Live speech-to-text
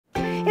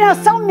You know,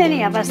 so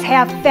many of us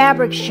have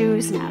fabric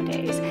shoes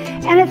nowadays,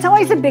 and it's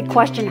always a big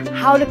question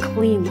how to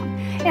clean them.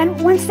 And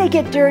once they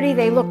get dirty,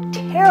 they look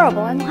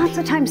terrible, and lots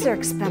of times they're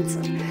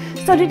expensive.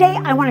 So today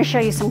I want to show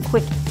you some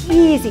quick,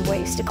 easy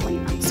ways to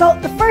clean them. So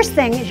the first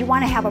thing is you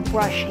want to have a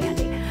brush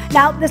handy.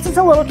 Now, this is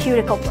a little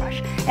cuticle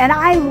brush, and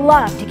I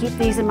love to keep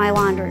these in my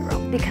laundry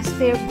room because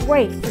they're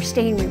great for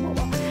stain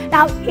removal.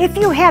 Now, if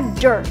you have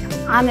dirt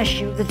on the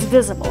shoe that's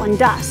visible and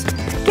dust,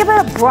 give it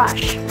a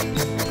brush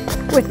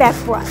with that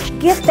brush.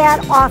 Get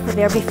that off of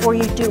there before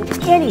you do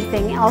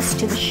anything else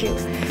to the shoe.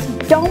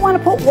 Don't want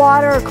to put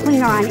water or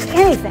cleaner on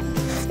anything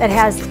that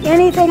has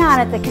anything on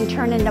it that can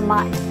turn into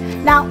mud.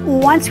 Now,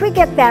 once we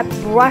get that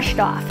brushed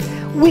off,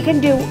 we can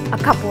do a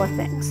couple of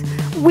things.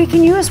 We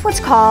can use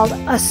what's called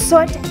a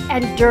soot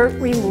and dirt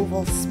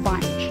removal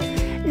sponge.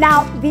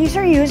 Now, these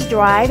are used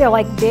dry. They're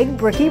like big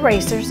brick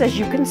erasers, as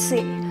you can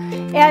see.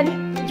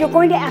 And you're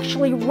going to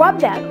actually rub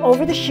that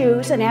over the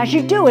shoes, and as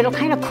you do, it'll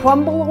kind of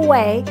crumble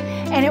away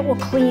and it will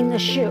clean the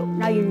shoe.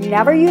 Now, you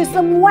never use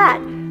them wet,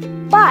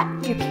 but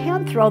you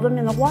can throw them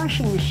in the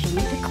washing machine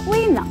to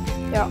clean them.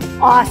 They're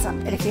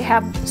awesome. And if you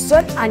have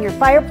soot on your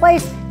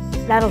fireplace,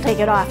 that'll take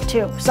it off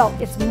too. So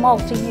it's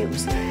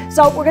multi-use.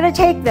 So we're going to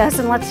take this,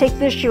 and let's take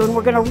this shoe, and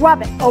we're going to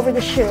rub it over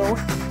the shoe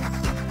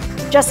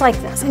just like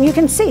this. And you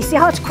can see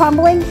how it's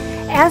crumbling?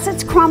 As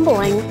it's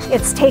crumbling,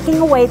 it's taking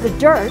away the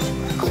dirt,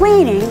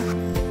 cleaning,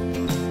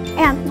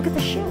 and look at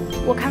the shoe.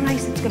 Look how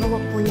nice it's going to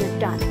look when you're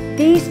done.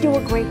 These do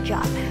a great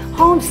job.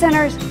 Home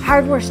centers,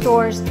 hardware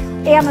stores,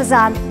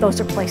 Amazon, those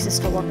are places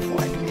to look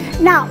for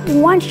it. Now,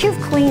 once you've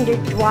cleaned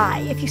it dry,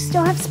 if you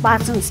still have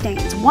spots and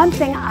stains, one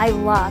thing I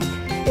love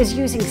is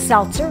using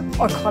seltzer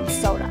or club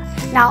soda.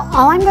 Now,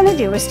 all I'm going to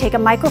do is take a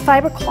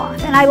microfiber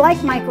cloth, and I like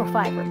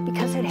microfiber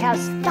because it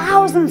has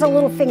thousands of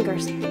little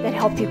fingers that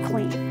help you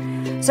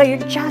clean. So you're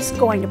just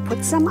going to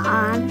put some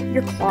on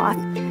your cloth,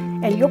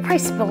 and you'll probably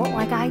spill it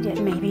like I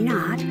did, maybe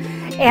not.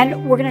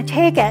 And we're going to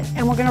take it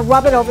and we're going to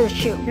rub it over the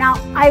shoe. Now,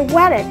 I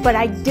wet it, but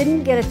I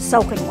didn't get it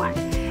soaking wet.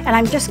 And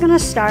I'm just going to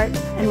start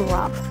and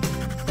rub.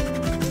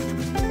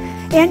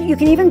 And you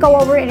can even go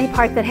over any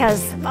part that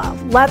has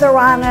leather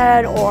on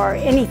it or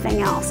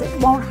anything else.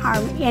 It won't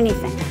harm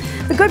anything.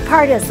 The good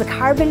part is the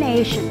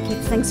carbonation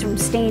keeps things from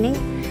staining,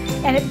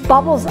 and it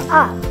bubbles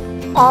up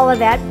all of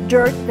that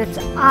dirt that's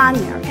on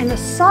there. And the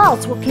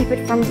salts will keep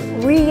it from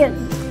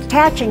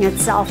reattaching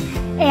itself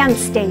and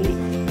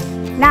staining.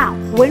 Now,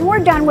 when we're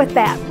done with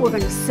that, we're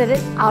going to sit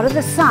it out of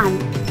the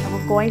sun, and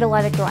we're going to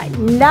let it dry.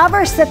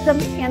 Never sit them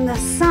in the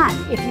sun.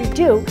 If you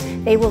do,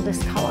 they will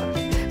discolor.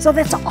 So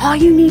that's all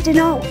you need to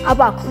know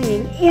about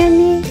cleaning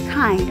any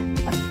kind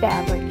of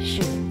fabric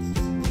shoe.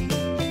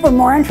 For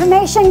more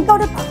information, go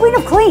to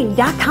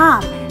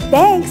queenofclean.com.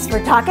 Thanks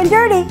for talking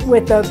dirty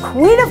with the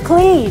Queen of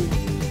Clean.